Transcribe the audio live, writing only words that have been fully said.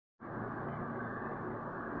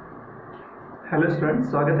Hello student,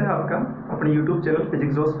 स्वागत है आपका अपने यूट्यूब चैनल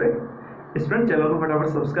फिजिक्स जोश पे। स्टूडेंट, चैनल को फटाफट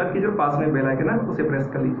सब्सक्राइब कीजिए और पास में बेल आइकन है उसे प्रेस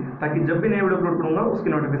कर लीजिए ताकि जब भी नई वीडियो अपलोड करूँगा उसकी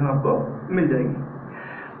नोटिफिकेशन आपको मिल जाएगी।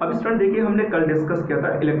 अब स्टूडेंट देखिए, हमने कल डिस्कस किया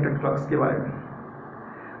था इलेक्ट्रिक फ्लक्स के बारे में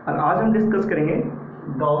और आज हम डिस्कस करेंगे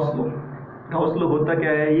गाउस लॉ। गाउस लॉ होता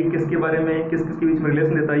क्या है, ये किसके बारे में, किस किस के बीच में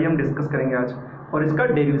रिलेशन देता है, ये हम डिस्कस करेंगे आज और इसका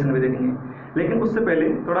डेरिवेशन भी देखेंगे। लेकिन उससे पहले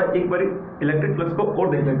थोड़ा एक बार इलेक्ट्रिक फ्लक्स को और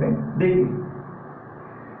देख लेते हैं। देखिए,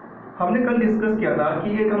 हमने कल डिस्कस किया था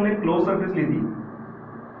कि एक हमने क्लोज सरफेस ली थी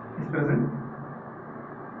इस तरह से,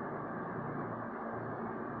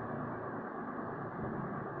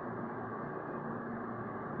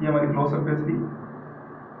 ये हमारी क्लोज सरफेस थी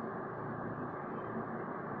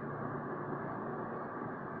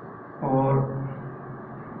और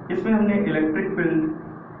इसमें हमने इलेक्ट्रिक फील्ड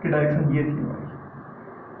की डायरेक्शन ये थी हमारी,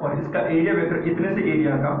 और इसका एरिया वेक्टर इतने से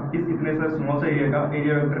एरिया का, इस इतने से स्मॉल से एरिया का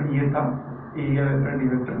एरिया वेक्टर ये था, एरिया वेक्टर डी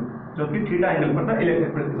वेक्टर, जो कि थीटा एंगल पर था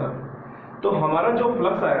इलेक्ट्रिक फील्ड के साथ। तो हमारा जो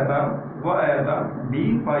फ्लक्स आया था वह आया था D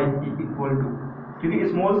phi E equal to, क्योंकि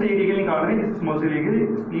स्मॉल से एरिया के लिए निकाल रहे हैं, इस स्मॉल से एरिया के लिए,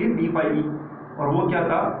 इसलिए डी फाई ई, और वो क्या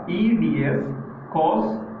था E D S cos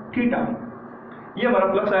theta. ये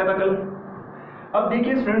हमारा फ्लक्स आया था कल। अब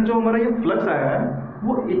देखिए स्टूडेंट, जो हमारा ये फ्लक्स आया है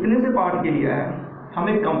वो इतने से पार्ट के लिए आया है।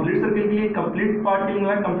 हमें कंप्लीट सर्किल के लिए, कंप्लीट पार्ट के लिए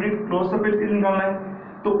निकालना है, कंप्लीट क्लोज सरफेस के लिए निकालना है।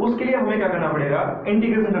 तो उसके लिए हमें क्या करना पड़ेगा,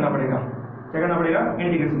 इंटीग्रेशन करना पड़ेगा। क्या करना पड़ेगा,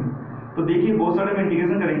 इंटीग्रेशन। तो देखिए बहुत सारे में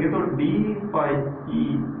इंटीग्रेशन करेंगे तो डी फाई ई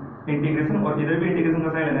इंटीग्रेशन, और इधर भी इंटीग्रेशन का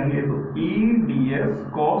साइन लगाएंगे तो E D S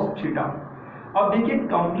cos theta. अब देखिए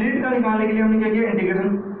कंप्लीट का निकालने के लिए हमने क्या किया,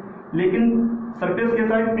 इंटीग्रेशन, लेकिन सरफेस के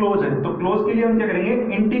साथ क्लोज है तो क्लोज के लिए हम क्या करेंगे,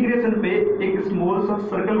 इंटीग्रेशन पे एक स्मॉल सा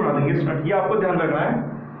सर्कल बना देंगे। स्टूडेंट, ये आपको ध्यान रखना है,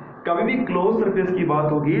 कभी भी क्लोज सरफेस की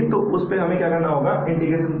बात होगी तो उस पे हमें क्या करना होगा,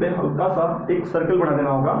 इंटीग्रेशन पे हल्का सा एक सर्कल बना देना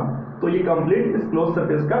होगा। तो ये कंप्लीट इस क्लोज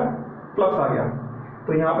सरफेस का फ्लक्स आ गया।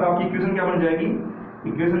 तो यहाँ पर आपकी इक्वेशन क्या बन जाएगी,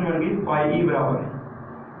 इक्वेशन बन गई फाई ई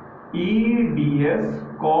बराबर E D S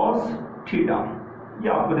cos theta. ये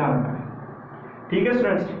आपको ध्यान रखना है, ठीक है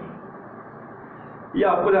स्टूडेंट्स, ये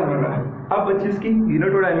आपको ध्यान रखना है। अब बच्चे इसकी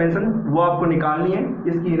यूनिट और डायमेंशन वो आपको निकालनी है,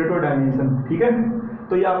 इसकी यूनिट और डायमेंशन, ठीक है।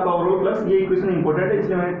 तो ये आपका ओवरऑल फ्लक्स, ये इक्वेशन इंपॉर्टेंट है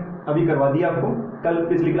इसलिए मैंने अभी करवा दिया आपको, कल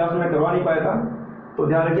पिछली क्लास में मैं करवा नहीं पाया था। तो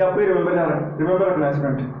ध्यान रखिए, आपको रिमेंबर रखना है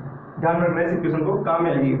स्टूडेंट, ध्यान रखना है इस इक्वेशन को, काम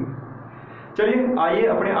में आएगी। चलिए आइए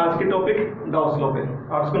अपने आज के टॉपिक गाउस लॉ पे,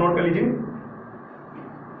 आप इसको नोट कर लीजिए।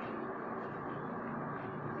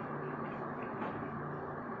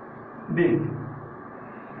 देख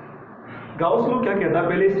गाउस लॉ क्या कहता है,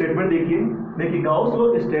 पहले स्टेटमेंट देखिए Gauss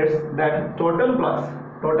law states that total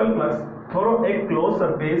flux through a close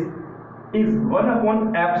surface is 1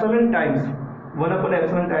 epsilon times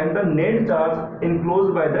the net charge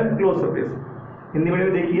enclosed by the close surface. Hindi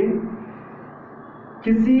में देखिए,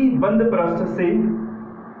 किसी बंद पृष्ठ से,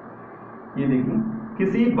 ये देखिए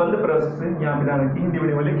किसी बंद पृष्ठ से, यहाँ पे ध्यान रखिए हिंदी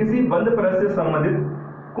मीडियम वाले, किसी बंद पृष्ठ से संबंधित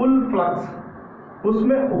कुल फ्लक्स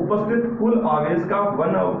उसमें उपस्थित कुल आवेश का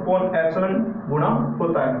 1 epsilon गुना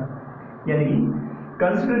होता है। यानी कि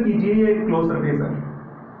कंसिडर कीजिए ये एक क्लोज सरफेस है,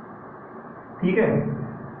 ठीक है,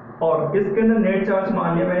 और इसके अंदर नेट चार्ज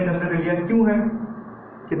मान लिया मैंने कंसिडर कर लिया क्यों है,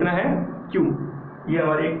 कितना है क्यों। ये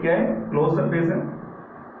हमारी एक क्या है, क्लोज सरफेस है,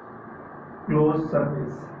 क्लोज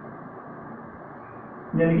सरफेस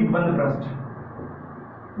यानी कि बंद पृष्ठ।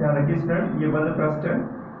 ध्यान रखिए स्टूडेंट, ये बंद पृष्ठ है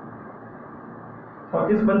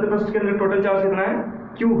और इस बंद पृष्ठ के अंदर टोटल चार्ज कितना है,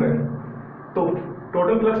 क्यू है। तो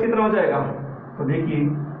टोटल फ्लक्स कितना हो जाएगा, तो देखिए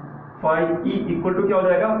फाई ई इक्वल टू क्या हो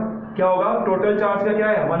जाएगा, क्या होगा, टोटल चार्ज का क्या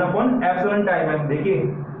है 1 epsilon टाइम है। देखिए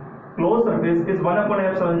close surface is 1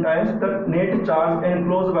 epsilon times the net charge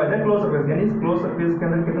enclosed by the close surface, यानी इस क्लोज सरफेस के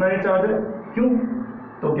अंदर कितना नेट चार्ज है, क्यू।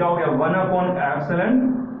 तो क्या हो गया 1 epsilon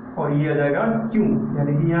और ये आ जाएगा क्यू,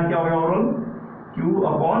 यानी कि यहाँ क्या हो गया overall Q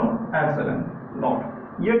upon epsilon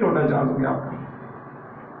not. ये टोटल चार्ज हो गया आपका,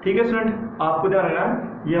 ठीक है स्टूडेंट, आपको ध्यान रखना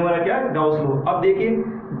है। ये हमारा क्या है, गाउस लॉ। अब देखिए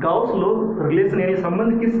गाउस लॉ रिलेशन यानी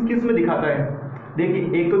संबंध किस किस में दिखाता है।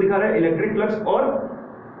 देखिए एक तो दिखा रहा है इलेक्ट्रिक फ्लक्स और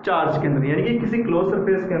चार्ज के अंदर, यानी कि किसी क्लोज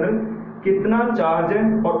सरफेस के अंदर कितना चार्ज है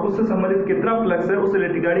और उससे संबंधित कितना फ्लक्स है, उससे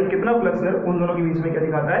रिगार्डिंग कितना फ्लक्स है, उन दोनों के बीच में क्या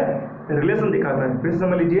दिखाता है, रिलेशन दिखाता है। फिर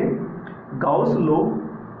समझ लीजिए गाउस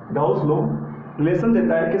लॉ रिलेशन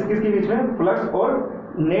देता है किस किस के बीच में, फ्लक्स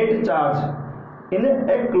और net charge in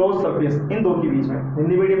A close surface, इन दो के बीच में।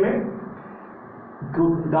 हिंदी मीडियम में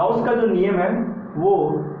गाउस का जो नियम है वो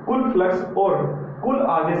कुल फ्लक्स और कुल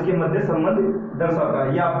आवेश के मध्य संबंध दर्शाता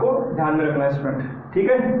है, ये आपको ध्यान में रखना है स्टूडेंट, ठीक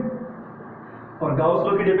है। और गाउस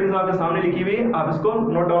लॉ की डेफिनेशन आपके सामने लिखी हुई है, आप इसको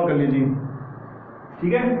नोट डाउन कर लीजिए,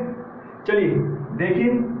 ठीक है। चलिए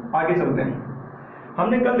देखिए आगे चलते हैं।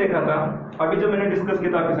 हमने कल देखा था अभी जो मैंने डिस्कस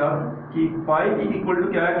किया था आपके साथ कि फाई ई इक्वल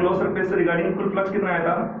टू क्या है, क्लोज सरफेस से रिगार्डिंग कुल फ्लक्स कितना आया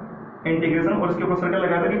था, इंटीग्रेशन, और इसके ऊपर सर्कल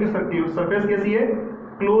लगाया था क्योंकि सरफेस कैसी है,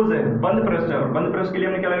 क्लोज है, बंद पृष्ठ है, और बंद पृष्ठ के लिए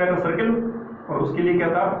हमने क्या लगाया था, सर्कल, और उसके लिए क्या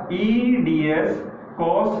था, E D S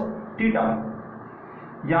cos theta.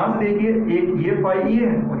 यहां से देखिए एक ये फाई ई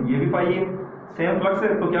है और ये भी फाई है, सेम फ्लक्स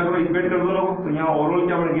है, तो क्या करो, इक्वेट कर दो दोनों को, तो यहाँ ओवरऑल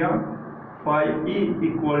क्या बन गया, phi E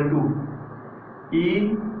equal to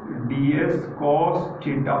E D S cos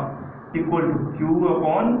theta equal to Q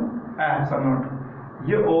upon epsilon not.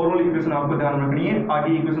 ये ओवरऑल इक्वेशन आपको ध्यान में रखनी है,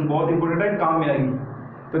 आगे इक्वेशन बहुत इंपॉर्टेंट है, काम में आएगी।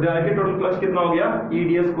 तो ध्यान रखिए टोटल फ्लक्स कितना हो गया, E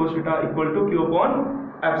D S cos theta equal to Q upon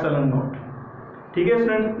epsilon not. ठीक है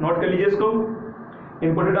स्टूडेंट, नोट कर लीजिए इसको,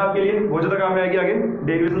 इंपॉर्टेंट आपके लिए, बहुत ज्यादा काम में आएगी। आगे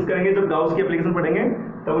डेरिवेशंस करेंगे, जब गाउस की एप्लीकेशन पढ़ेंगे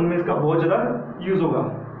तब उनमें इसका बहुत ज्यादा यूज होगा।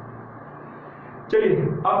 चलिए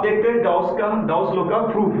अब देखते हैं गाउस लॉ का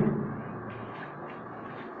प्रूफ।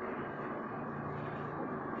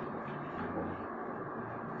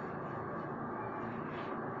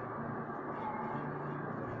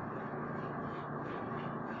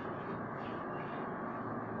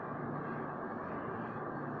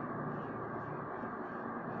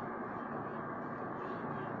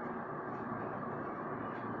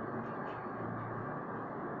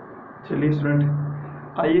 चलिए स्टूडेंट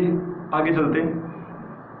आइए आगे चलते हैं।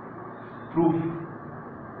 प्रूफ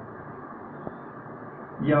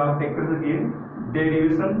या एक कर सकिए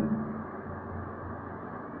derivation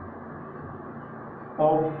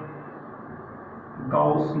of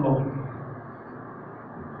Gauss law,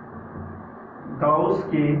 Gauss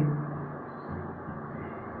के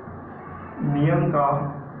नियम का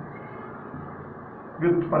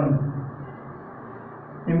व्युत्पन्न।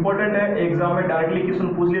 इंपॉर्टेंट है, एग्जाम में डायरेक्टली क्वेश्चन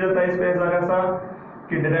पूछ लिया जाता है इस पे ऐसा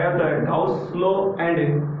कि derive the Gauss law and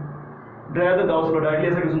derive the Gauss law, directly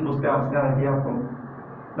ऐसा क्वेश्चन पूछते हैं आपसे, ध्यान रखिए। आपको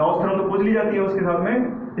गाउस थ्योरम तो पूछ ली जाती है, उसके साथ में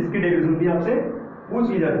इसकी डेरिवेशन भी आपसे पूछ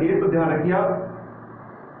ली जाती है, तो ध्यान रखिए आप।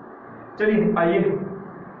 चलिए आइए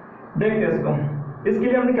देखते हैं इसको। इसके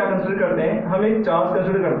लिए हमने क्या कंसिडर करते हैं, हम एक चार्ज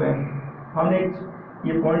कंसिडर करते हैं। हमने एक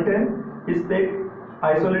ये पॉइंट है, इस पे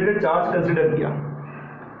आइसोलेटेड चार्ज कंसिडर किया,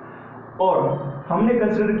 और हमने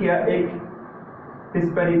कंसिडर किया एक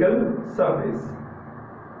स्फेरिकल सरफेस।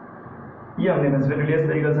 ये हमने कंसिडर कर लिया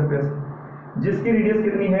स्फेरिकल सरफेस, जिसकी रेडियस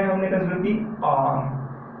कितनी है, हमने कंसिडर की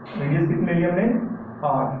r। रेडियस कितनी ली हमने,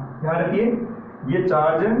 r। ध्यान रखिए ये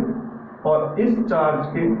चार्ज है, और इस चार्ज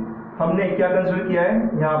के हमने क्या कंसिडर किया है,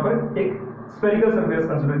 यहाँ पर एक स्फेरिकल सरफेस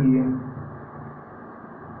कंसिडर की है,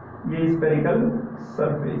 ये स्फेरिकल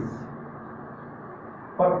सरफेस।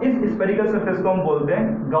 और इस स्फेरिकल सरफेस को हम बोलते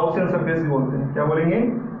हैं गाउसियन सरफेस बोलते हैं। क्या बोलेंगे,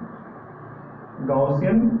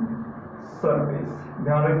 गाउसियन सरफेस।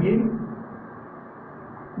 ध्यान रखिए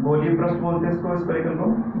गोलीय पृष्ठ बोलते हैं इसको, स्फेरिकल को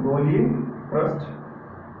गोलीय पृष्ठ,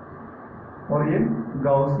 और ये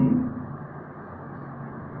गाउसी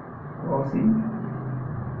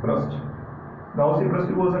पृष्ठ, गाउसी पृष्ठ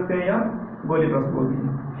भी बोल सकते हैं या गोलीय पृष्ठ बोल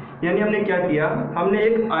दिए। यानी हमने क्या किया, हमने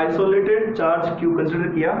एक आइसोलेटेड चार्ज क्यू कंसिडर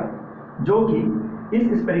किया जो कि इस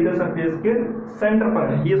स्फेरिकल सरफेस के सेंटर पर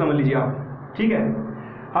है, ये समझ लीजिए आप। ठीक है,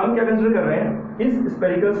 हम क्या कंसिडर कर रहे हैं, इस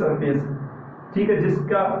स्फेरिकल सरफेस, ठीक है,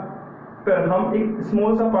 जिसका पर हम एक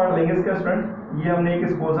स्मॉल सा पार्ट लेंगे इसका स्टूडेंट, ये हमने एक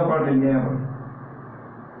स्मॉल सा पार्ट ले लिया यहाँ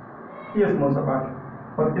पर, ये स्मॉल सा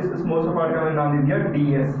पार्ट, और इस स्मॉल सा पार्ट का हमने नाम दे दिया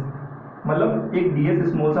ds, मतलब एक ds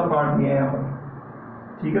स्मॉल सा पार्ट लिया है यहाँ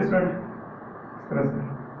पर। ठीक है स्टूडेंट, इस तरह से।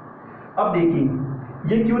 अब देखिए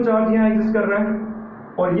ये क्यू चार्ज यहाँ एग्जिस्ट कर रहा है,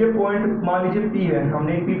 और ये पॉइंट मान लीजिए P है,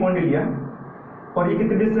 हमने एक P पॉइंट ले लिया, और ये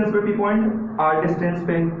कितने डिस्टेंस पे P पॉइंट, r डिस्टेंस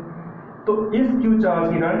पे। तो इस Q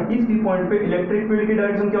चार्ज के कारण इस P पॉइंट पे इलेक्ट्रिक फील्ड की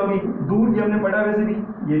डायरेक्शन क्या होगी, दूर ये हमने पढ़ा वैसे भी,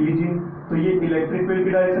 ये लीजिए, तो ये इलेक्ट्रिक फील्ड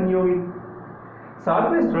की डायरेक्शन ये होगी।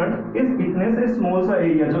 साथ में स्टूडेंट इस इतने से स्मॉल सा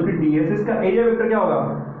एरिया जो कि ds, इसका एरिया वेक्टर क्या होगा,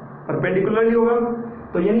 परपेंडिकुलरली होगा।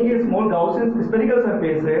 तो यानी ये स्मॉल गाउसियन स्फेरिकल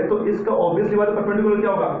सरफेस है, तो इसका ऑब्वियसली बात परपेंडिकुलर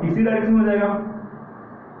क्या होगा, इसी डायरेक्शन में हो जाएगा,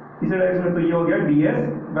 इसी डायरेक्शन में। तो ये हो गया ds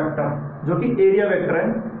वेक्टर, जो कि एरिया वेक्टर है,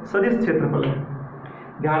 सदिश क्षेत्रफल है।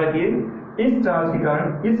 ध्यान रखिए इस चार्ज के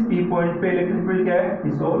कारण इस P पॉइंट पे इलेक्ट्रिक फील्ड क्या है,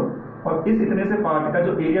 इस और इस इतने से पार्ट का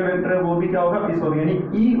जो एरिया वेक्टर है वो भी क्या होगा, इस ओर। यानी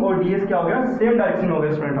E और ds क्या हो गया, सेम डायरेक्शन में हो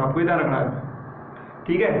गया स्टूडेंट, आपको ध्यान रखना है।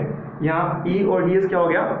 ठीक है, यहाँ E और ds क्या हो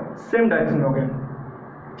गया, सेम डायरेक्शन में हो गया।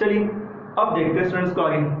 चलिए अब देखते हैं स्टूडेंट्स को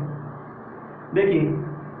आगे।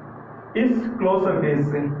 देखिए इस क्लोज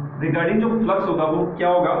सरफेस से रिगार्डिंग जो फ्लक्स होगा वो क्या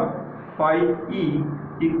होगा, phi E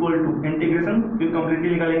equal to integration, फिर कंप्लीटली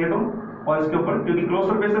निकालेंगे तो, और इसके ऊपर क्योंकि क्लोज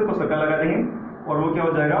सरफेस है तो सर्कल लगा देंगे, और वो क्या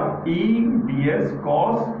हो जाएगा, E D S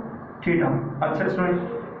cos theta. अच्छा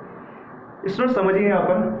स्टूडेंट समझिए यहाँ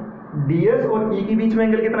पर ds और e के बीच में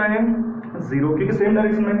एंगल कितना है, 0, क्योंकि सेम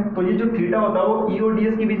डायरेक्शन में। तो ये जो थीटा होता है वो ई और डी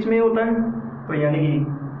एस के बीच में ही होता है, तो यानी कि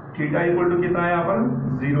थीटा इक्वल टू कितना है यहाँ पर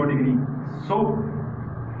 0 degree. So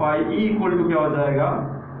phi E equal to क्या हो जाएगा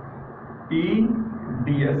ई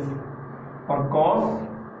डी एस, और कॉस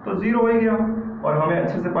तो 0 हो ही गया, और हमें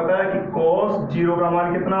अच्छे से पता है कि कॉस 0 का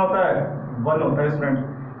मान कितना होता है 1 होता है स्टूडेंट,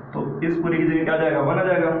 तो इस पूरी की जगह क्या आ जाएगा 1 आ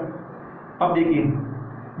जाएगा। अब देखिए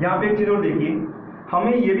यहाँ पे एक चीज और देखिए,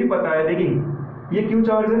 हमें ये भी पता है, देखिए ये क्यू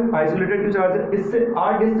चार्ज है, आइसोलेटेड क्यू चार्ज है, इससे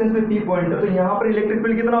r डिस्टेंस पे p पॉइंट है, तो यहाँ पर इलेक्ट्रिक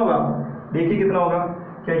फील्ड कितना होगा, देखिए कितना होगा,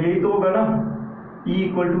 क्या यही तो होगा ना, E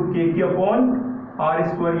इक्वल टू के क्यू अपॉन आर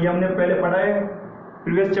स्क्वायर, ये हमने पहले पढ़ा है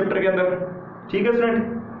प्रीवियस चैप्टर के अंदर, ठीक है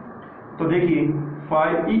स्टूडेंट। तो देखिए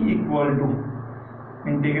phi E equal to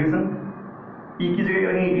integration ई की जगह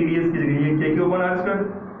करेंगे ई डी एस की जगह ये के क्यू अपॉन आर स्क्वायर,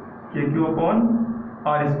 के Q upon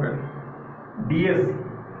are square D S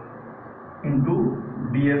into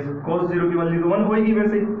D S, cos 0 की वैल्यू तो 1 होगी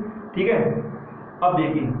वैसे, ठीक है। अब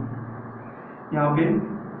देखिए यहाँ पे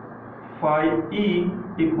phi E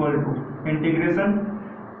equal to integration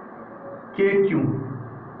के क्यू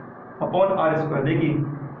अपॉन आर स्क्वायर,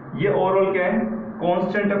 देखिए ये ओवरऑल क्या है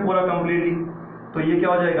कांस्टेंट है पूरा कंप्लीटली, तो ये क्या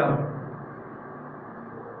हो जाएगा,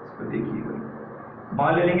 इसको देखिए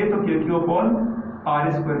बाहर ले लेंगे तो के Q upon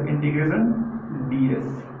are square integration D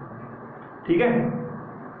S, ठीक है।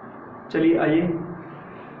 चलिए आइए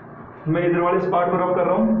मैं इधर वाले इस पार्ट को रब कर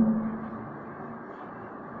रहा हूं,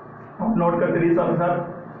 आप नोट करते रहिए साथ साथ,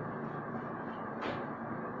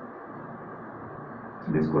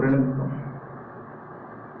 इसको रहने देता हूं।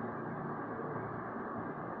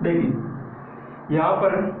 देखिए यहां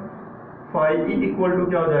पर फाई ई इक्वल टू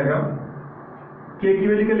क्या हो जाएगा, के की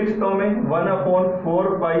वैल्यू क्या लिख सकता हूं मैं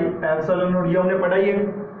 1/4 पाई एप्सिलॉन नॉट, ये हमने पढ़ाई है,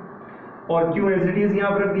 और क्यू एज इट इज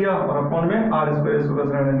यहां पर रख दिया, और अपॉन में आर स्क्वायर इसको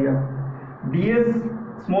बस रहने दिया। ds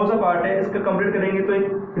स्मॉल सा पार्ट है, इसका कंप्लीट करेंगे तो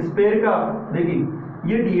एक स्पेयर का, देखिए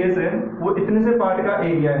ये ds है वो इतने से पार्ट का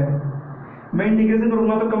एरिया है, मैं इंटीग्रेशन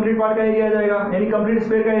करूंगा तो कंप्लीट पार्ट का एरिया आ जाएगा, यानी कंप्लीट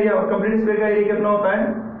स्पेयर का एरिया, और कंप्लीट स्पेयर का एरिया कितना होता है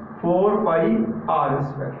 4 पाई आर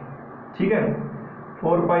स्क्वायर, ठीक है।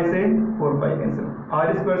 4 पाई से 4 पाई कैंसिल,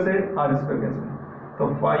 आर स्क्वायर से आर स्क्वायर कैंसिल, तो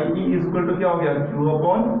phi E is equal to क्या हो गया क्यू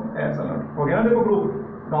अपॉन एप्सिलॉन, हो गया ना, देखो proof,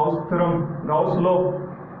 Gauss theorem, Gauss law,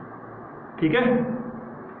 ठीक है।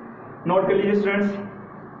 नोट कर लीजिए स्टूडेंट्स,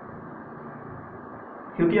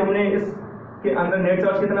 क्योंकि हमने इसके अंदर नेट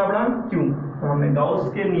चार्ज कितना पढ़ा क्यों, और हमने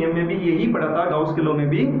गाउस के नियम में भी यही पढ़ा था, गाउस के लॉ में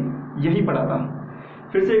भी यही पढ़ा था।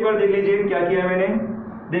 फिर से एक बार देख लीजिए क्या किया है मैंने,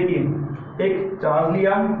 देखिए एक चार्ज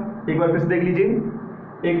लिया, एक बार फिर से देख लीजिए,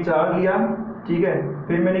 एक चार्ज लिया, ठीक है,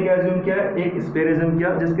 फिर मैंने क्या एज्यूम किया, एक स्फीयर एज्यूम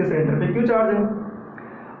किया जिसके सेंटर पे क्यू चार्ज है।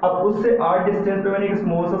 अब उससे r डिस्टेंस पे मैंने एक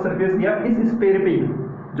स्मॉल सा सरफेस लिया, इस स्फीयर पे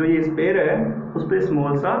जो ये स्फीयर है उस पर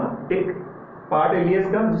स्मॉल सा एक पार्ट है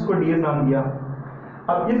इसका जिसको ds नाम दिया।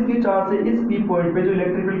 अब इस क्यू चार्ज से इस p पॉइंट पे जो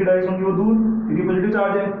इलेक्ट्रिक फील्ड की डायरेक्शन होगी वो दूर, क्योंकि पॉजिटिव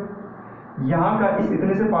चार्ज है। यहाँ का इस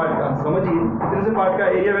इतने से पार्ट का, समझिए इतने से पार्ट का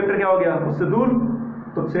एरिया वेक्टर क्या हो गया उससे दूर,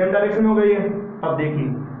 तो सेम डायरेक्शन में हो गई है। अब देखिए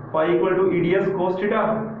pi equal to EDS cos theta,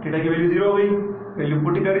 theta की वैल्यू 0 हो गई, वैल्यू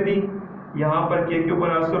पुट कर दी, यहाँ पर के के ऊपर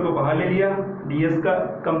आर स्क्वायर को बाहर ले लिया, ds का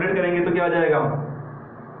कंप्लीट करेंगे तो क्या आ जाएगा,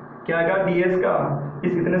 क्या आएगा ds का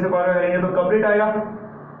इस इतने से पार करेंगे तो कंप्लीट आएगा,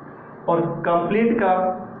 और कंप्लीट का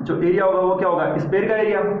जो एरिया होगा वो क्या होगा स्फीयर का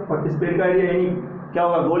एरिया, और स्फीयर का एरिया यानी क्या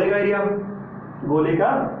होगा गोले का एरिया, गोले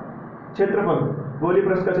का क्षेत्रफल, गोली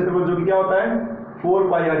पृष्ठ का क्षेत्रफल जो कि क्या होता है 4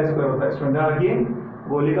 पाई आर स्क्वायर होता है। स्टूडेंट ध्यान रखिए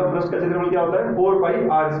गोले का पृष्ठ का क्षेत्रफल क्या होता है 4 पाई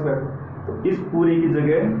आर स्क्वायर। तो इस पूरी की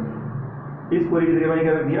जगह मैंने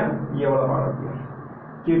क्या रख दिया, ये वाला पार्ट रख दिया,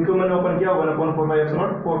 क्योंकि मैंने ओपन किया 1/4 पाई एप्सिलॉन,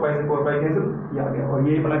 4 पाई से 4 पाई कैंसिल, ये आ गया, और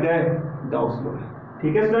ये अपना क्या है गाउस लॉ है।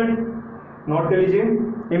 ठीक है स्टूडेंट, नोट कर लीजिए,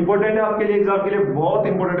 इंपॉर्टेंट है आपके लिए, एग्जाम के लिए बहुत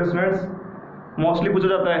इंपॉर्टेंट है स्टूडेंट्स, मोस्टली पूछा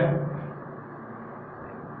जाता है।